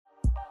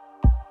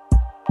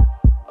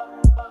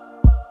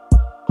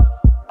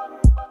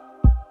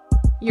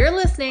You're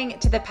listening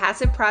to the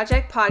Passive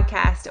Project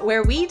Podcast,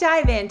 where we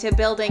dive into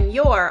building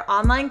your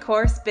online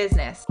course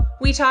business.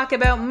 We talk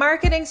about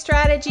marketing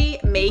strategy,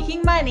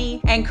 making money,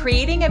 and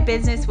creating a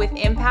business with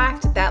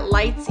impact that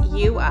lights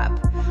you up.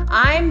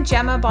 I'm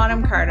Gemma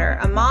Bonham Carter,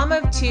 a mom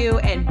of two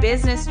and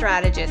business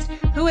strategist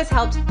who has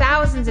helped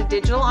thousands of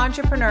digital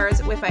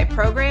entrepreneurs with my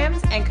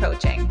programs and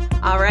coaching.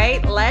 All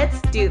right,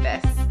 let's do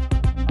this.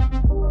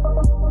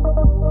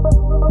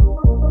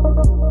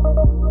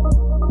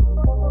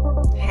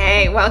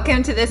 Hey,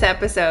 welcome to this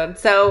episode.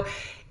 So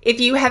if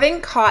you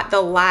haven't caught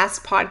the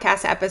last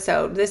podcast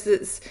episode, this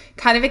is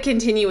kind of a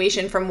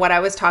continuation from what I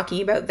was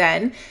talking about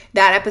then.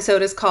 That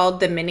episode is called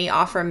The Mini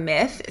Offer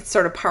Myth. It's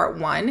sort of part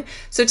one.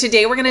 So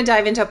today we're going to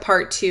dive into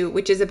part two,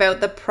 which is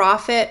about the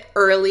profit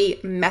early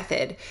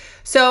method.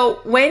 So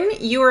when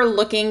you are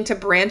looking to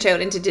branch out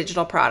into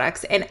digital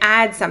products and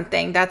add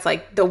something that's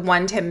like the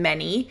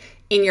one-to-many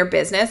in your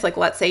business, like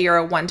let's say you're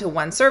a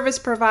one-to-one service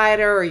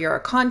provider or you're a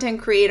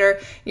content creator,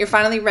 and you're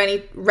finally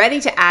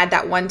ready to add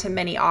that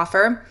one-to-many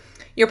offer,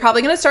 you're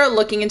probably going to start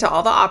looking into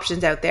all the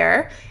options out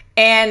there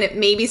and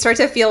maybe start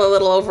to feel a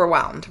little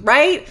overwhelmed,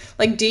 right?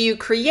 Like, do you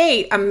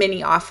create a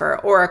mini offer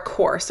or a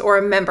course or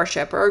a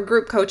membership or a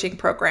group coaching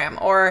program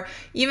or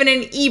even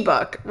an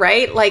ebook,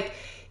 right? Like,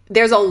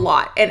 there's a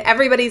lot and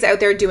everybody's out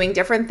there doing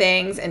different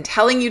things and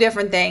telling you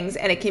different things,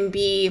 and it can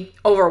be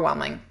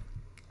overwhelming.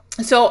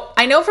 So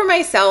I know for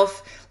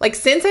myself, like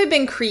since I've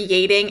been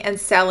creating and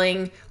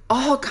selling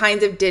all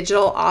kinds of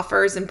digital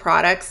offers and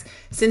products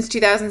since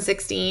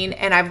 2016,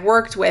 and I've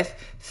worked with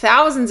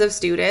thousands of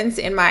students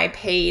in my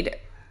paid,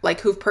 like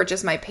who've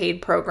purchased my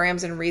paid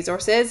programs and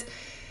resources,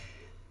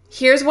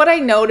 here's what I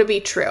know to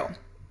be true.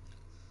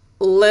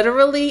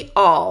 Literally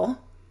all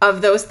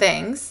of those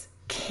things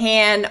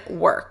can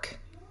work,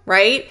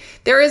 right?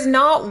 There is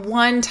not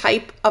one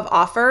type of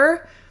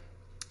offer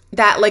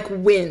that like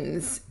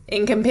wins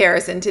in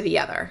comparison to the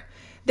other.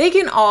 They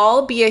can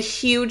all be a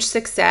huge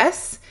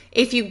success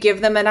if you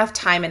give them enough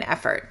time and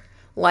effort.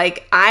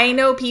 Like, I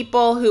know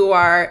people who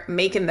are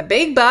making the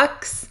big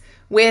bucks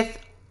with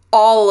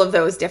all of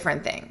those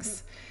different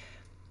things.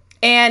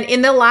 And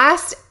in the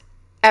last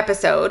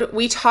episode,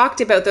 we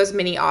talked about those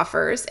mini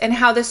offers and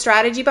how the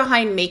strategy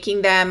behind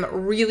making them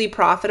really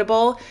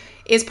profitable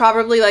is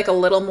probably like a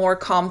little more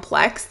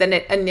complex than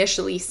it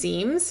initially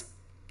seems.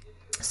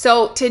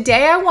 So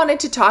today I wanted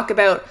to talk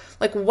about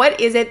like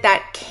what is it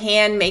that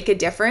can make a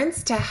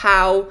difference to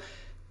how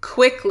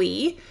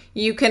quickly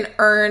you can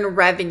earn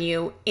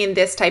revenue in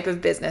this type of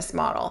business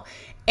model.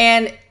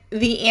 And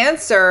the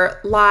answer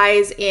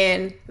lies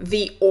in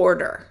the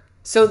order.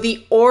 So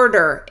the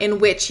order in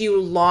which you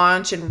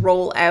launch and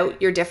roll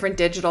out your different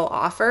digital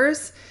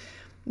offers,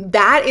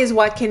 that is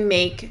what can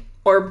make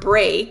or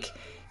break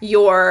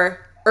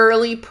your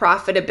early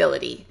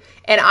profitability.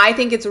 And I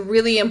think it's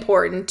really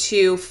important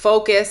to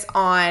focus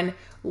on,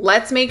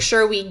 let's make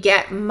sure we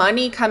get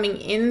money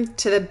coming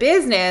into the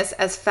business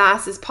as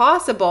fast as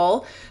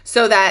possible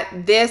so that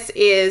this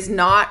is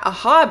not a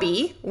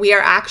hobby. We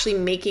are actually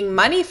making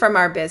money from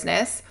our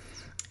business.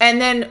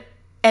 And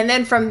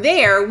then from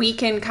there, we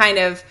can kind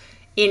of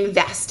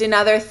invest in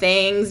other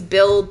things,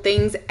 build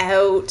things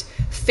out,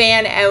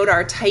 fan out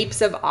our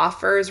types of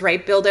offers,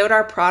 right? Build out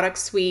our product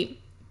suite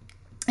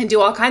and do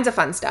all kinds of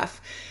fun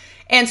stuff.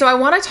 And so I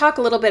want to talk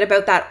a little bit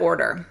about that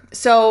order.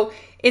 So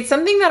it's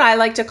something that I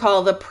like to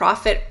call the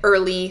profit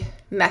early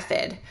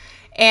method.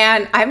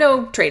 And I have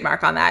no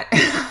trademark on that.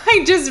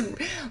 I've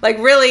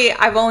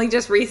only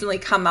just recently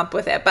come up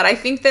with it, but I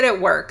think that it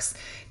works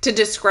to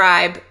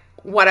describe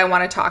what I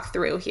want to talk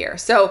through here.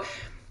 So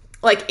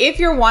like if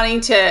you're wanting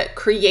to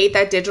create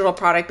that digital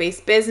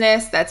product-based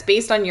business that's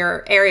based on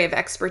your area of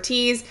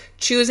expertise,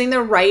 choosing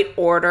the right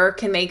order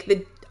can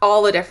make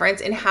all the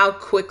difference in how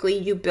quickly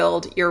you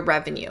build your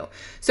revenue.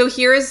 So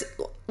here's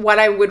what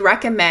I would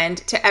recommend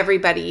to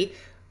everybody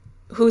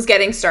who's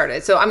getting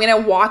started. So I'm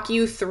going to walk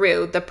you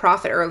through the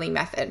profit early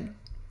method.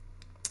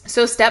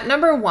 So step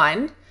number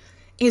one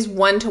is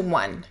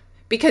one-to-one,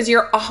 because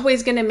you're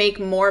always going to make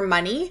more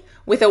money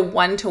with a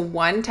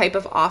one-to-one type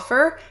of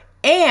offer,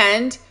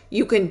 and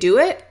you can do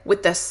it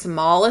with the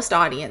smallest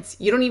audience.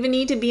 You don't even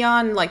need to be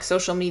on like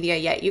social media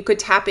yet. You could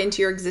tap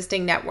into your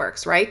existing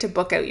networks, right? To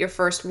book out your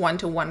first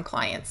one-to-one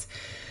clients.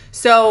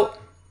 So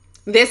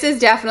this is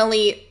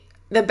definitely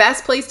the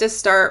best place to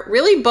start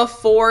really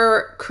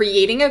before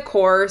creating a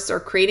course or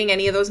creating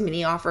any of those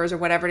mini offers or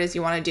whatever it is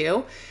you want to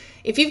do.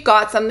 If you've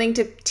got something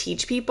to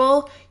teach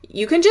people,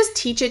 you can just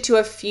teach it to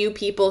a few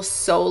people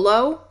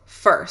solo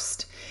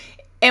first.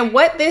 And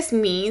what this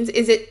means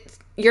is it's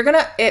going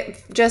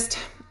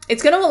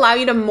to allow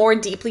you to more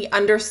deeply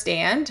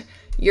understand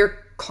your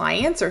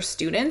clients or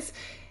students.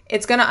 You're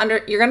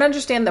going to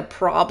understand the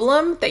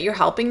problem that you're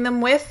helping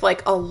them with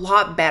like a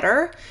lot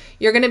better.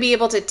 You're going to be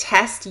able to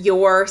test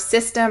your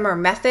system or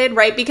method,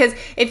 right? Because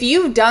if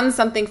you've done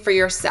something for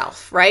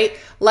yourself, right?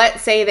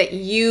 Let's say that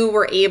you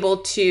were able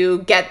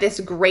to get this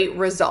great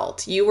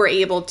result. You were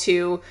able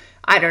to,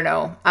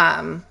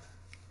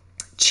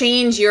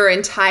 change your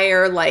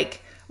entire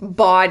like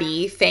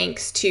body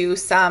thanks to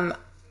some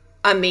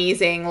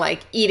amazing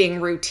like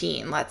eating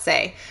routine, let's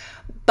say.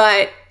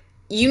 But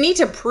you need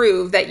to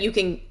prove that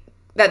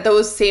that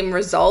those same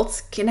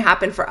results can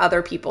happen for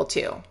other people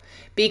too.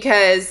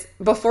 Because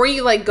before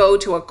you like go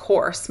to a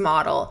course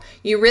model,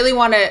 you really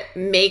want to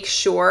make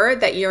sure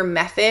that your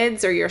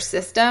methods or your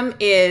system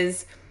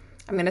is,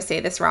 I'm going to say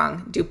this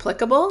wrong,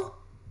 duplicable.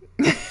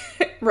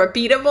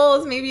 Repeatable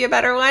is maybe a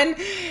better one,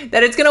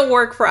 that it's going to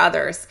work for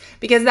others,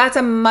 because that's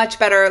a much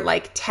better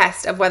like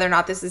test of whether or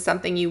not this is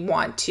something you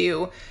want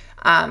to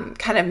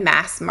kind of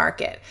mass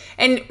market.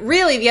 And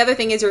really the other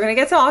thing is you're going to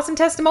get some awesome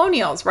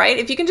testimonials, right?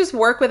 If you can just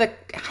work with a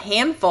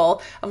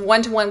handful of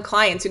one-to-one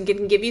clients who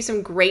can give you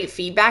some great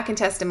feedback and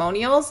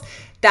testimonials,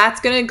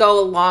 that's going to go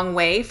a long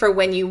way for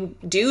when you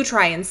do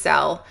try and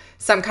sell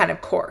some kind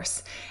of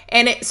course.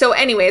 And so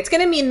anyway, it's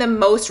going to mean the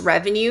most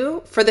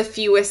revenue for the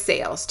fewest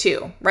sales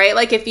too, right?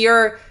 Like if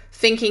you're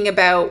thinking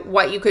about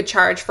what you could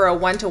charge for a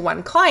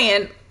one-to-one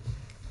client,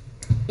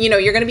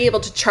 you're going to be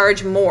able to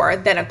charge more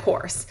than a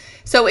course.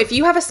 So if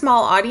you have a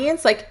small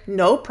audience, like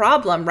no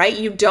problem, right?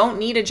 You don't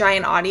need a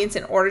giant audience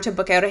in order to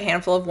book out a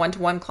handful of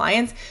one-to-one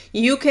clients.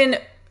 You can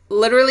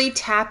literally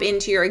tap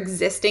into your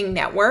existing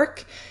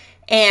network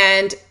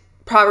and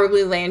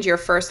probably land your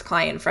first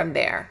client from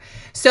there.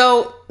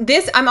 So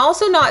I'm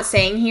also not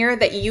saying here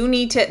that you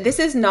need to, this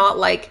is not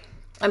like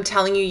I'm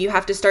telling you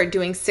have to start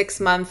doing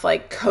 6-month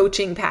like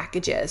coaching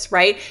packages,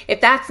 right?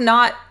 If that's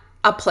not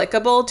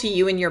applicable to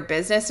you and your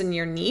business and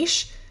your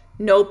niche,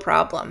 no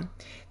problem.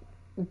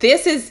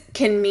 This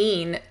can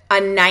mean a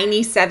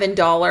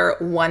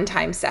 $97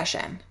 one-time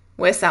session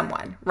with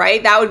someone,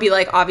 right? That would be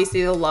like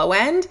obviously the low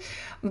end,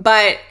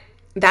 but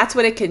that's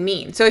what it could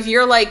mean. So if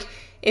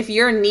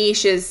your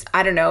niche is,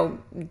 I don't know,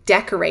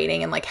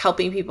 decorating and like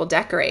helping people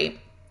decorate,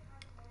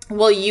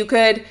 well, you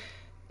could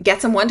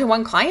get some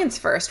one-to-one clients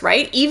first,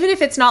 right? Even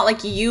if it's not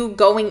like you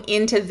going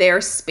into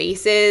their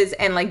spaces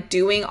and like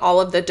doing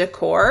all of the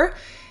decor,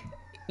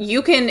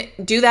 you can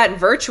do that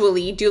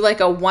virtually, do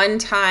like a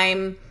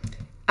one-time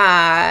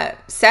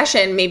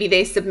session. Maybe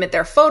they submit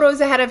their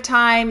photos ahead of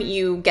time,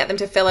 you get them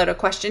to fill out a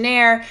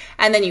questionnaire,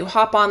 and then you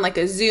hop on like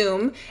a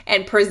Zoom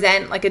and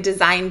present like a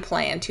design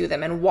plan to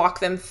them and walk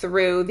them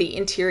through the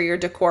interior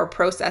decor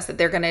process that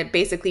they're going to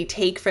basically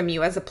take from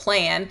you as a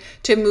plan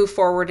to move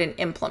forward and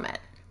implement.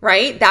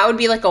 Right? That would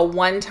be like a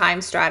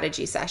one-time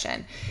strategy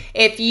session.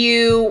 If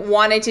you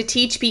wanted to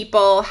teach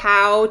people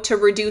how to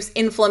reduce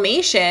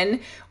inflammation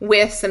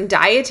with some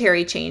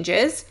dietary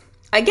changes,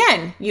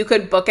 again, you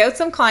could book out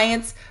some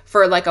clients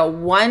for like a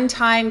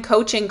one-time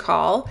coaching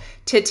call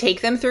to take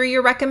them through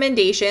your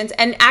recommendations.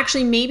 And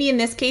actually, maybe in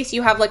this case,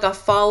 you have like a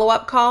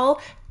follow-up call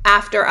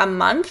after a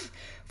month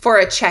for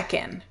a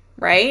check-in,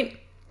 right?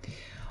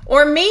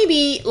 Or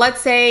maybe,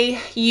 let's say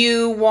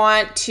you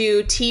want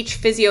to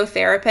teach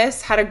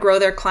physiotherapists how to grow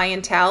their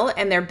clientele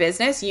and their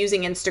business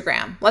using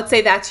Instagram. Let's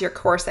say that's your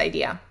course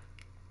idea.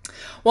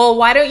 Well,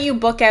 why don't you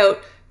book out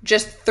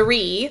just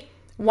 3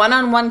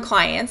 one-on-one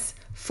clients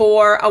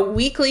for a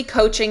weekly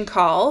coaching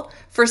call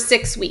for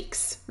 6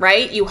 weeks,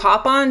 right? You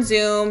hop on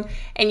Zoom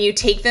and you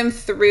take them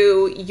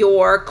through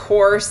your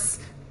course,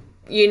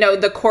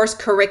 the course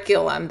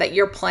curriculum that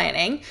you're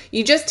planning.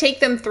 You just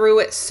take them through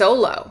it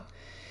solo.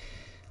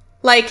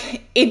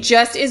 Like, it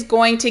just is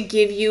going to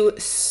give you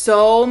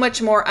so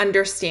much more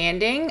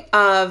understanding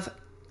of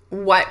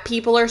what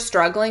people are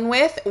struggling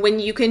with when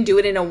you can do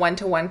it in a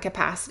one-to-one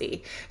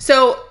capacity.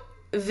 So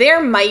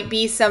there might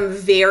be some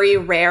very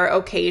rare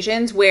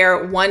occasions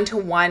where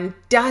one-to-one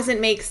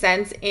doesn't make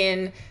sense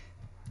in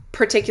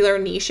particular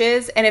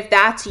niches. And if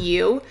that's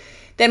you,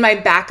 then my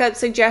backup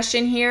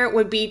suggestion here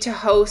would be to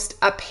host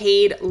a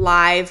paid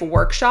live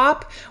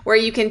workshop where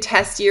you can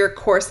test your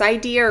course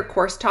idea or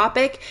course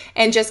topic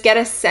and just get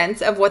a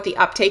sense of what the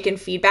uptake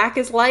and feedback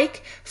is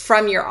like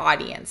from your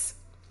audience.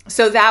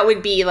 So that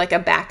would be like a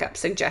backup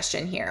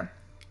suggestion here.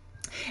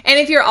 And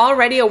if you're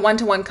already a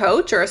one-to-one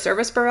coach or a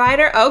service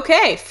provider,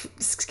 okay,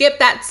 skip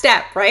that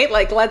step, right?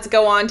 Like, let's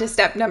go on to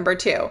step number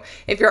 2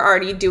 if you're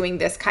already doing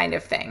this kind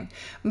of thing.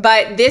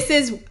 But this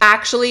is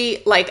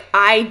actually like,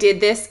 I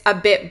did this a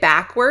bit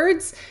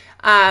backwards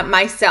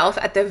myself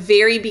at the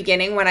very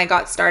beginning when I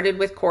got started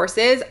with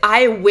courses.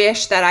 I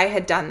wish that I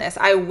had done this.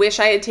 I wish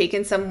I had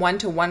taken some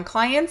one-to-one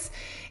clients.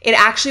 It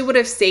actually would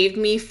have saved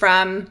me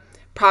from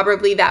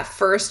probably that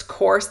first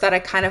course that I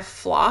kind of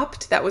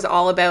flopped, that was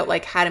all about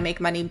like how to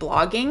make money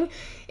blogging.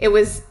 It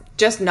was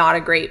just not a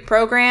great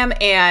program,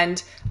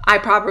 and I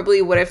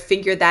probably would have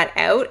figured that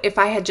out if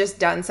I had just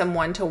done some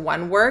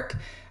one-to-one work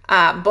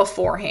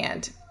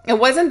beforehand. It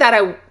wasn't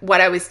that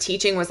what I was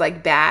teaching was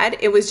like bad.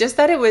 It was just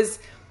that it was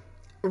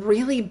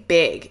really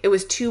big. It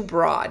was too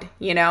broad,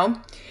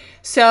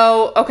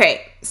 So,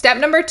 okay, step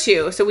number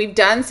 2. So we've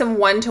done some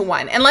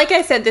one-to-one. And like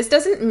I said, this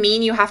doesn't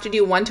mean you have to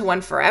do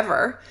one-to-one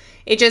forever.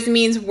 It just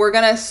means we're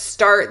going to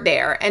start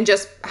there and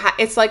just,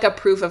 it's like a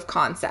proof of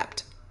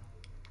concept.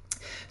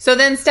 So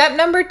then step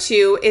number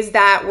 2 is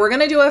that we're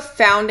going to do a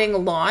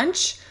founding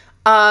launch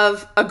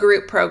of a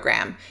group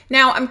program.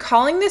 Now, I'm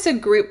calling this a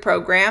group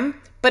program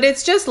but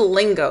it's just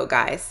lingo,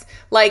 guys.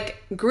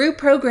 Like group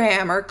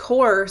program or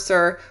course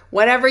or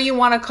whatever you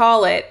want to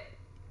call it,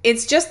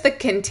 it's just the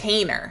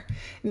container.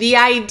 The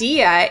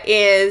idea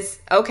is,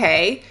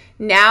 okay,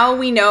 now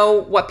we know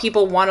what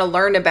people want to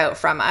learn about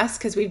from us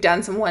because we've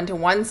done some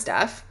one-to-one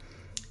stuff.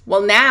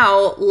 Well,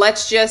 now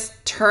let's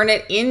just turn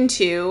it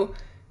into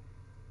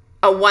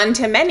a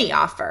one-to-many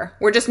offer.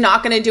 We're just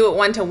not going to do it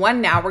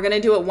one-to-one now. We're going to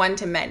do it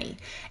one-to-many.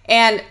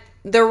 And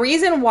the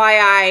reason why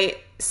I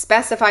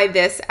specify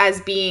this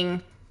as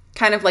being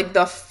kind of like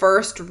the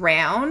first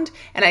round,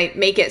 and I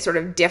make it sort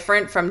of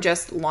different from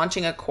just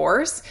launching a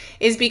course,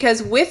 is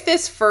because with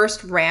this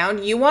first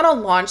round, you want to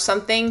launch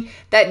something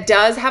that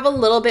does have a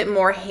little bit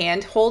more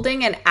hand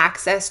holding and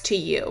access to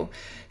you.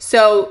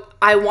 So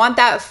I want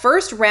that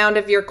first round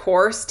of your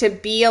course to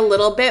be a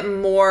little bit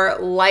more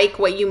like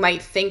what you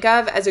might think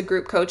of as a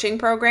group coaching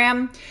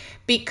program,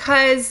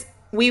 because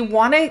we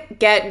want to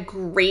get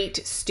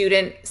great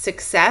student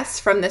success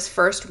from this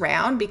first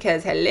round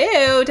because,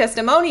 hello,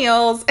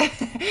 testimonials.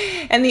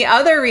 And the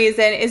other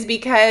reason is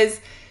because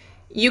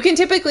you can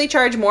typically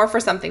charge more for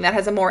something that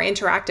has a more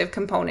interactive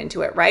component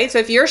to it, right? So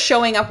if you're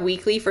showing up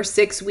weekly for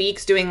 6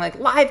 weeks doing like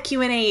live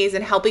Q&As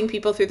and helping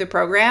people through the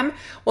program,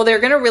 well, they're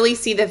going to really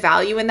see the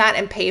value in that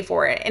and pay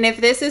for it. And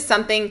if this is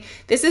something,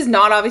 this is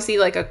not obviously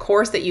like a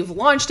course that you've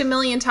launched a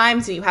million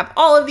times and you have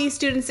all of these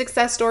student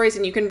success stories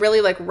and you can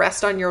really like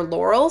rest on your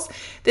laurels.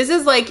 This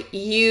is like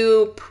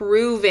you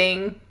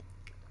proving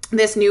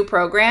this new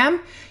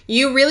program.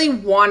 You really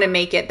want to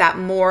make it that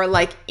more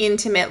like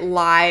intimate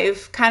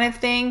live kind of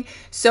thing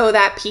so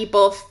that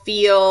people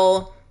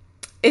feel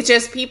it's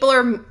just people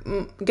are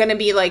going to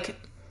be like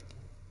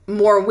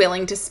more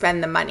willing to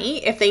spend the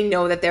money if they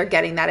know that they're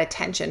getting that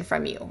attention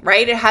from you,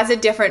 right? It has a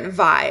different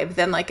vibe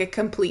than like a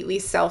completely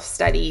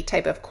self-study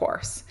type of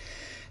course.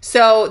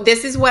 So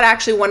this is what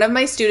actually one of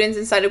my students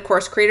inside of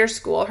Course Creator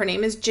School, her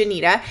name is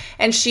Janita,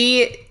 and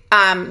she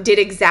did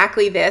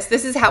exactly this.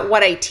 This is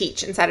what I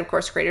teach inside of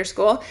Course Creator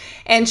School.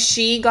 And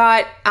she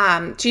got,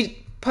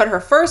 she put her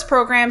first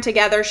program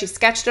together. She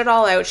sketched it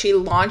all out. She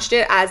launched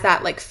it as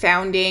that like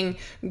founding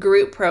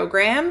group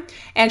program.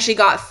 And she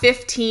got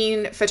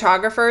 15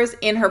 photographers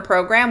in her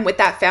program with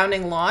that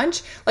founding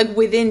launch, like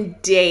within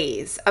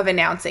days of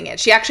announcing it.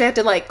 She actually had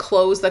to like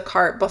close the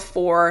cart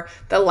before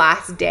the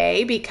last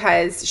day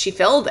because she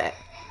filled it.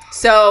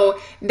 So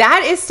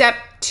that is step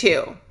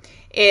 2.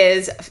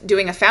 Is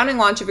doing a founding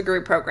launch of a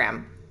group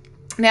program.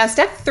 Now,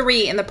 step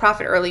 3 in the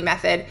Profit Early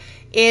method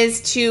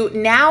is to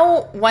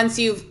now, once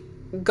you've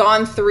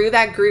gone through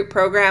that group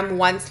program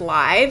once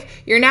live,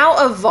 you're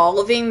now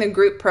evolving the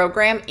group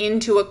program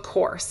into a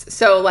course.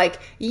 So like,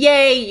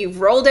 yay,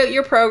 you've rolled out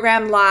your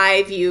program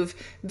live, you've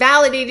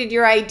validated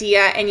your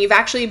idea, and you've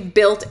actually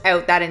built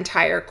out that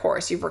entire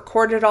course. You've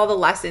recorded all the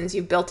lessons,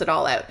 you've built it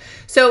all out.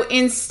 So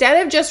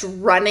instead of just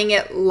running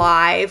it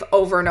live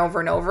over and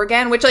over and over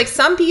again, which like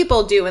some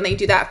people do and they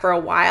do that for a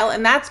while,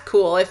 and that's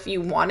cool if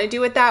you want to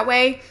do it that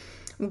way.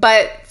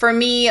 But for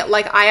me,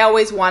 like I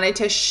always wanted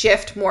to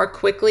shift more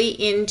quickly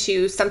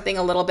into something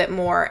a little bit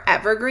more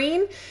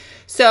evergreen.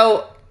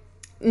 So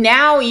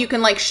now you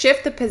can like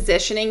shift the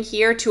positioning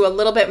here to a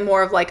little bit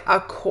more of like a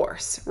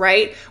course,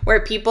 right? Where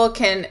people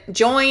can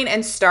join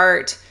and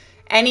start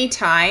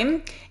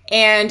anytime.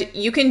 And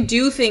you can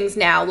do things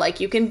now, like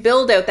you can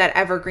build out that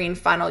evergreen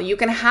funnel. You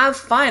can have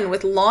fun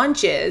with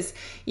launches.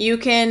 You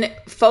can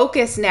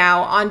focus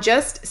now on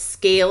just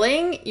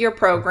scaling your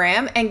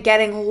program and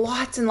getting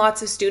lots and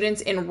lots of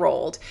students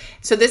enrolled.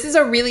 So this is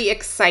a really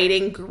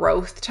exciting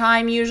growth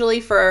time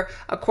usually for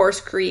a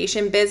course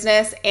creation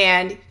business.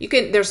 And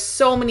there's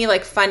so many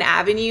like fun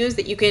avenues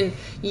that you can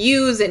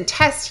use and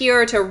test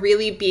here to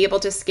really be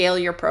able to scale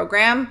your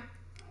program.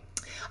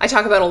 I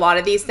talk about a lot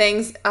of these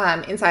things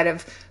inside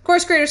of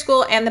Course Creator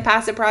School and the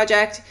Passive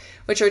Project,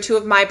 which are 2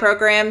 of my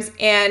programs.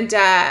 And,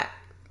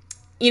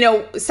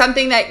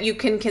 something that you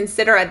can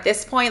consider at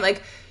this point,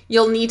 like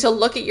you'll need to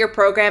look at your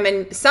program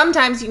and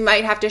sometimes you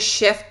might have to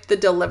shift the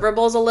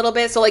deliverables a little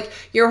bit. So like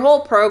your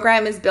whole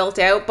program is built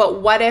out,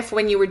 but what if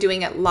when you were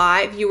doing it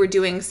live, you were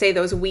doing, say,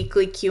 those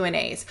weekly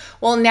Q&As?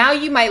 Well, now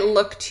you might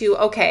look to,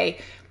 okay,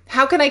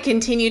 how can I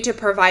continue to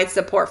provide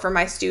support for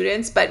my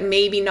students, but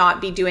maybe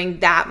not be doing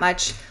that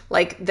much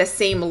like the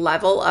same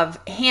level of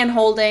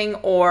hand-holding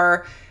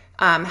or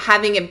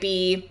having it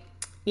be,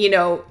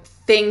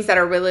 things that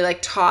are really like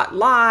taught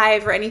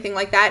live or anything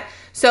like that.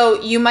 So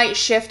you might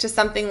shift to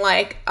something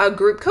like a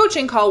group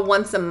coaching call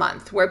once a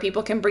month where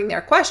people can bring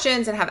their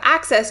questions and have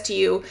access to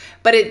you,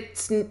 but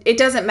it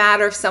doesn't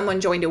matter if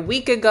someone joined a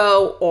week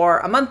ago or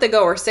a month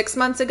ago or 6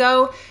 months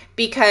ago,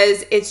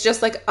 because it's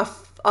just like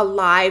a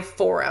live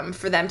forum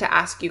for them to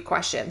ask you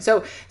questions.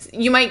 So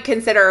you might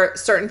consider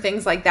certain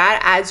things like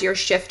that as you're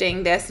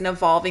shifting this and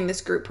evolving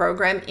this group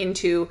program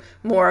into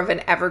more of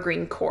an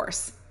evergreen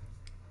course.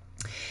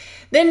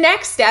 The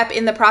next step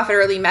in the Profit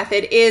Early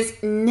method is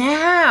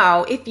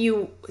now, if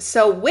you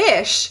so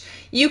wish,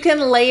 you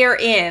can layer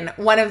in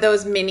one of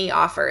those mini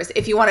offers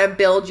if you want to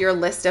build your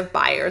list of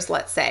buyers,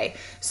 let's say.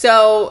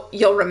 So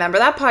you'll remember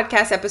that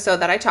podcast episode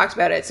that I talked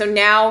about it. So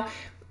now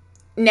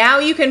now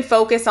you can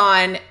focus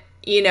on,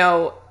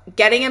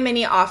 getting a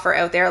mini offer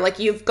out there. Like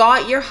you've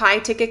got your high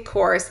ticket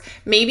course.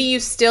 Maybe you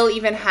still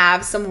even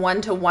have some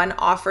one-to-one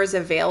offers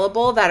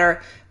available that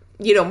are,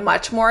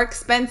 much more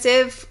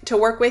expensive to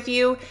work with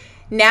you.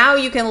 Now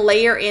you can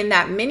layer in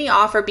that mini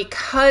offer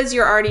because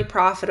you're already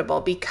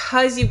profitable,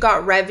 because you've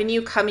got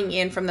revenue coming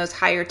in from those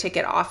higher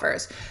ticket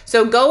offers.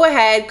 So go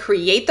ahead,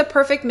 create the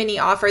perfect mini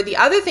offer. The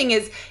other thing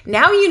is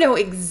now you know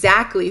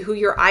exactly who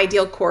your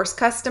ideal course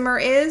customer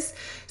is.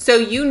 So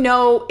you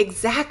know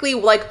exactly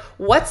like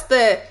what's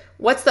the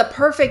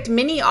perfect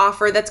mini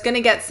offer that's going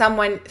to get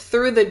someone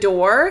through the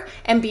door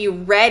and be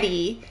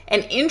ready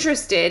and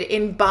interested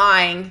in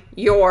buying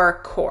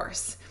your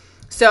course.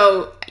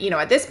 So,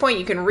 at this point,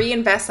 you can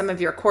reinvest some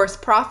of your course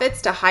profits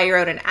to hire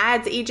out an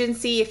ads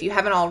agency if you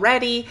haven't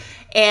already,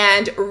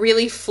 and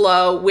really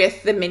flow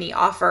with the mini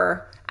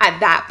offer at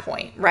that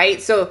point,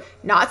 right? So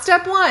not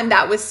step 1,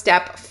 that was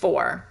step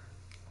 4.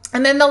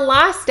 And then the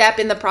last step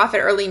in the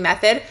Profit Early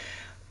method,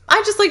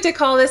 I just like to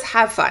call this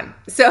have fun.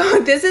 So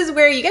this is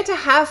where you get to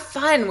have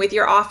fun with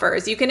your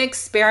offers. You can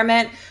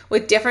experiment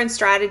with different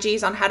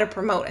strategies on how to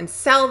promote and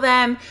sell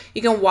them.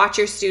 You can watch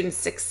your students'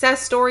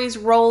 success stories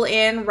roll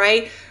in,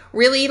 right?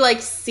 Really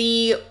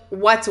see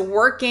what's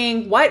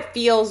working, what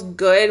feels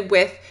good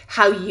with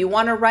how you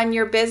want to run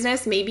your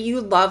business. Maybe you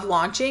love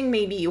launching,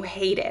 maybe you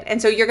hate it. And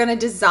so you're going to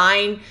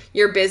design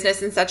your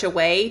business in such a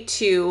way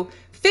to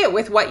fit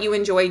with what you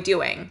enjoy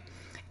doing.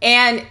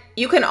 And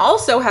you can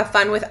also have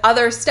fun with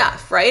other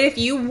stuff, right? If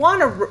you want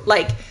to,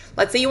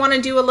 let's say you want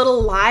to do a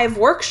little live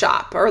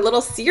workshop or a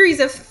little series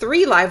of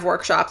 3 live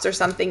workshops or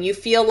something, you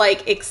feel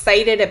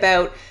excited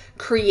about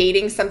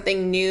creating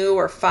something new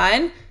or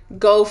fun,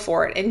 go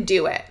for it and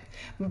do it.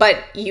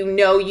 But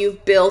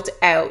you've built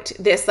out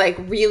this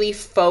really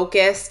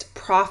focused,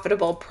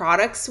 profitable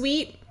product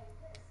suite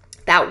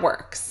that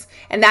works.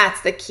 And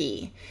that's the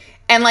key.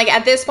 And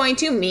at this point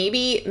too,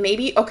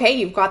 maybe, okay,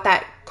 you've got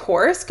that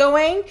course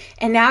going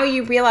and now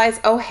you realize,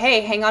 oh,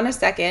 hey, hang on a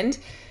second.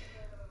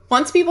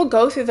 Once people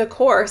go through the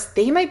course,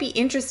 they might be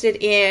interested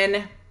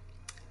in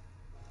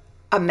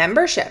a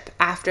membership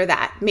after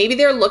that. Maybe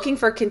they're looking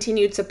for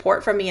continued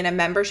support from me, and a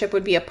membership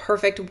would be a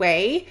perfect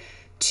way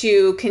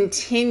to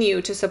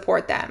continue to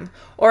support them.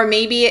 Or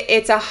maybe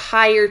it's a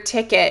higher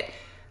ticket,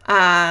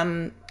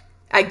 again,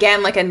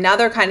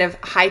 another kind of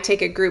high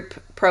ticket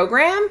group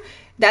program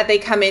that they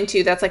come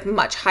into that's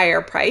much higher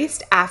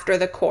priced after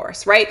the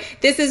course, right?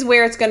 This is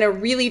where it's going to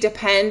really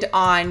depend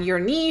on your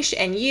niche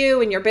and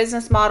you and your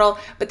business model,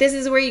 but this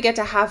is where you get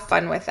to have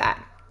fun with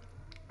that.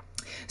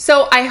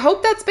 So I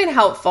hope that's been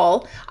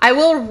helpful. I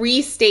will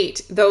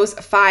restate those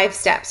 5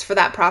 steps for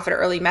that Profit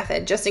Early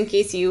method, just in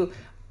case you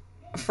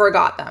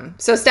forgot them.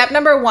 So step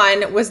number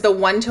 1 was the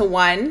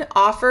one-to-one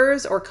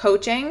offers or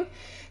coaching.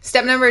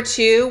 Step number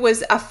 2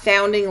 was a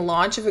founding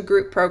launch of a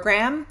group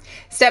program.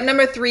 Step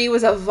number 3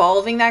 was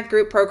evolving that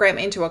group program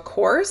into a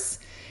course.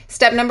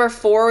 Step number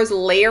 4 was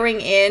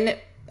layering in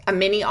a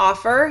mini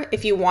offer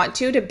if you want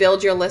to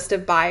build your list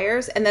of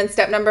buyers. And then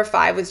step number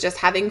 5 was just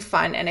having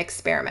fun and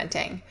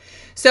experimenting.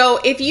 So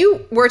if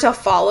you were to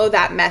follow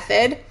that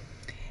method,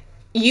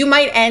 you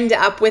might end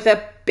up with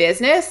a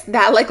business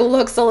that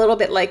looks a little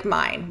bit like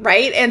mine,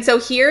 right? And so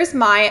here's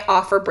my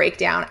offer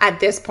breakdown at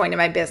this point in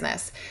my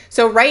business.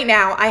 So right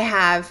now I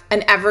have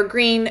an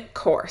evergreen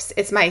course.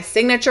 It's my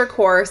signature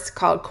course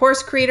called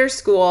Course Creator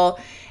School.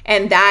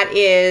 And that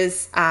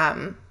is,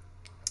 a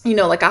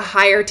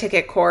higher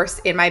ticket course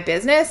in my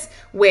business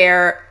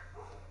where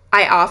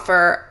I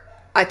offer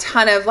a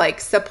ton of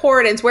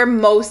support. And it's where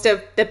most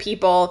of the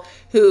people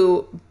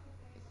who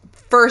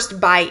first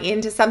buy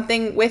into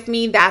something with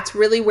me, that's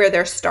really where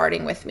they're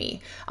starting with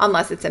me,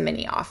 unless it's a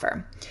mini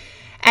offer.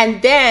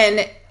 And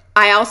then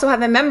I also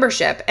have a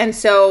membership. And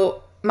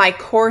so my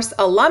course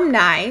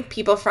alumni,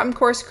 people from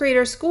Course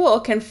Creator School,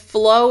 can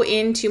flow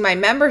into my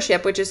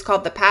membership, which is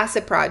called the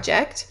Passive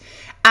Project,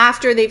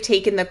 after they've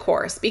taken the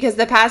course, because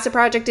the Passive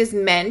Project is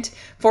meant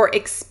for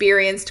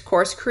experienced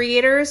course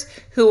creators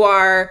who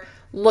are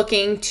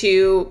looking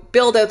to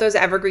build out those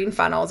evergreen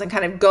funnels and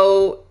kind of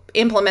go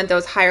implement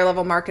those higher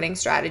level marketing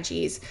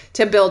strategies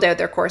to build out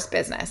their course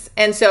business.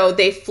 And so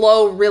they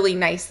flow really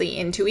nicely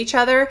into each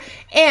other,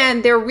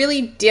 and they're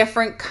really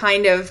different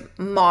kind of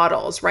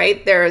models,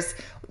 right? There's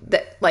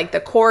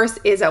the course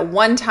is a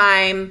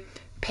one-time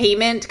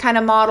payment kind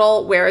of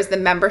model, whereas the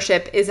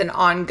membership is an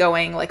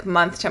ongoing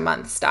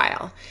month-to-month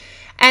style.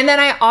 And then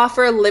I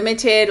offer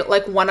limited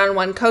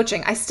one-on-one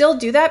coaching. I still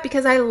do that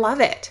because I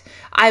love it.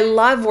 I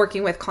love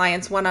working with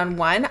clients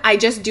one-on-one. I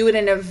just do it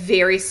in a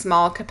very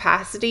small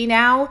capacity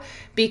now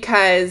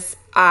because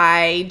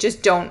I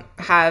just don't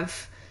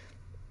have,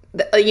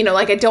 I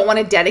don't want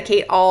to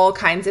dedicate all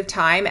kinds of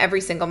time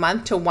every single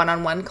month to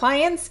one-on-one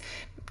clients,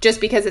 just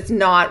because it's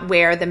not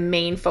where the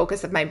main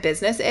focus of my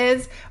business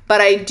is. But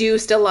I do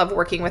still love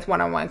working with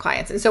one-on-one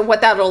clients. And so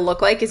what that'll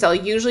look like is I'll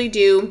usually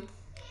do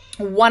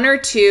 1 or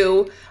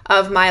 2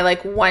 of my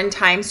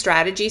one-time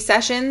strategy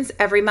sessions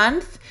every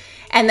month.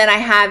 And then I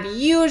have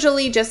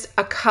usually just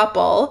a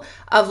couple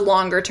of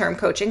longer term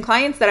coaching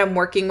clients that I'm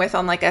working with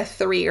on a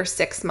 3 or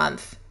 6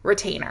 month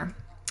retainer.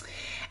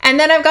 And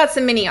then I've got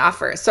some mini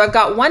offers. So I've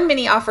got one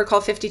mini offer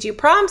called 52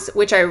 Prompts,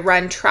 which I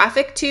run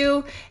traffic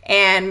to,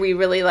 and we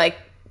really like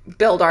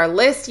build our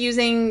list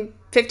using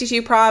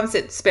 52 prompts.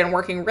 It's been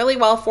working really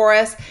well for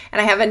us. And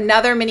I have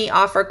another mini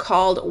offer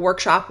called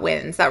Workshop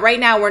Wins that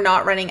right now we're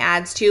not running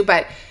ads to,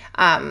 but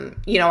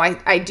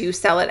I do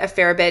sell it a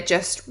fair bit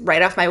just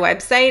right off my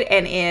website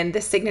and in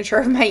the signature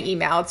of my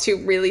email. It's two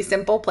really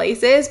simple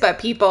places, but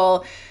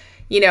people,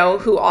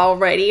 who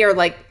already are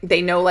like,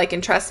 they know, like,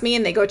 and trust me,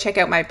 and they go check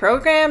out my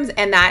programs.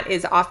 And that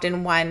is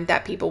often one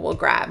that people will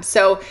grab.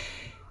 So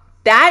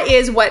that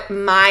is what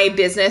my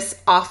business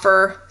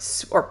offer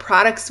or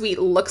product suite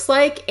looks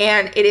like.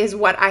 And it is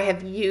what I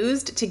have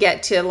used to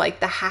get to like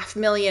the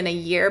 $500,000 a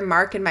year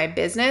mark in my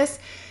business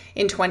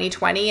in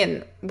 2020.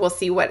 And we'll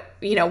see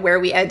where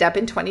we end up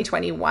in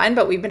 2021,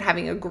 but we've been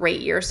having a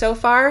great year so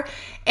far.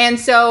 And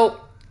so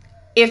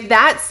if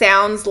that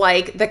sounds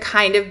like the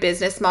kind of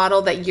business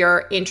model that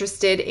you're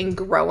interested in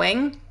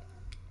growing,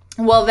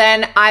 well,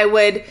 then I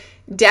would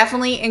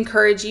definitely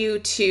encourage you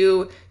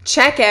to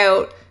check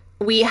out.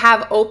 We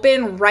have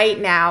open right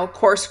now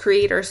Course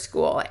Creator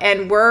School,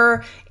 and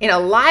we're in a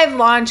live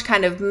launch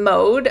kind of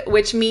mode,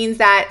 which means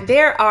that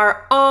there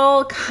are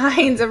all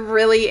kinds of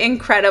really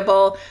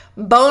incredible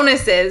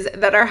bonuses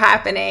that are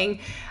happening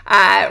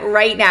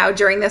right now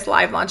during this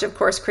live launch of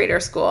Course Creator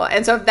School.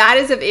 And so if that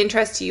is of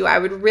interest to you, I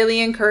would really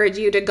encourage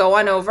you to go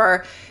on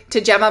over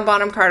to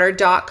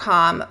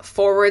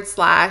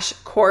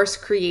GemmaBonhamCarter.com/Course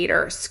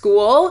Creator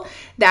School.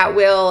 That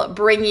will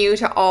bring you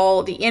to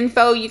all the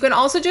info. You can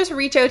also just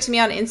reach out to me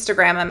on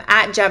Instagram. I'm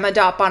at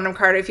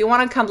Gemma.BonhamCarter. If you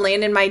want to come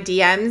land in my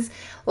DMs,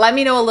 let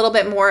me know a little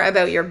bit more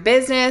about your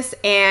business.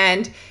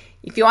 And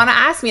if you want to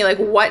ask me, like,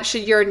 what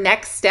should your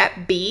next step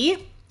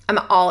be? I'm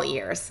all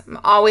ears. I'm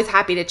always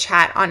happy to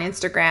chat on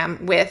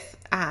Instagram with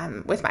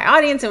my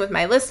audience and with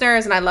my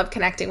listeners, and I love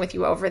connecting with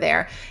you over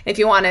there. And if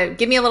you want to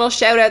give me a little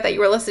shout out that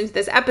you were listening to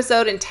this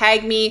episode and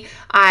tag me,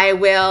 I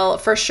will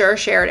for sure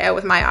share it out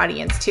with my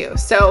audience too.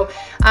 So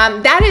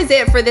that is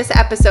it for this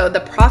episode,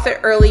 the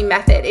Profit Early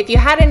Method. If you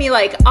had any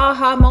like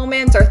aha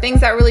moments or things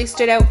that really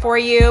stood out for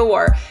you,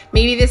 or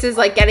maybe this is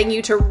like getting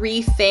you to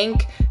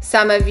rethink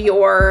some of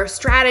your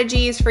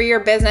strategies for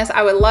your business,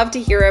 I would love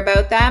to hear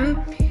about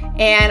them.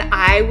 And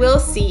I will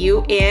see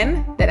you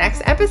in the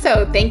next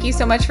episode. Thank you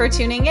so much for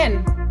tuning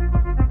in.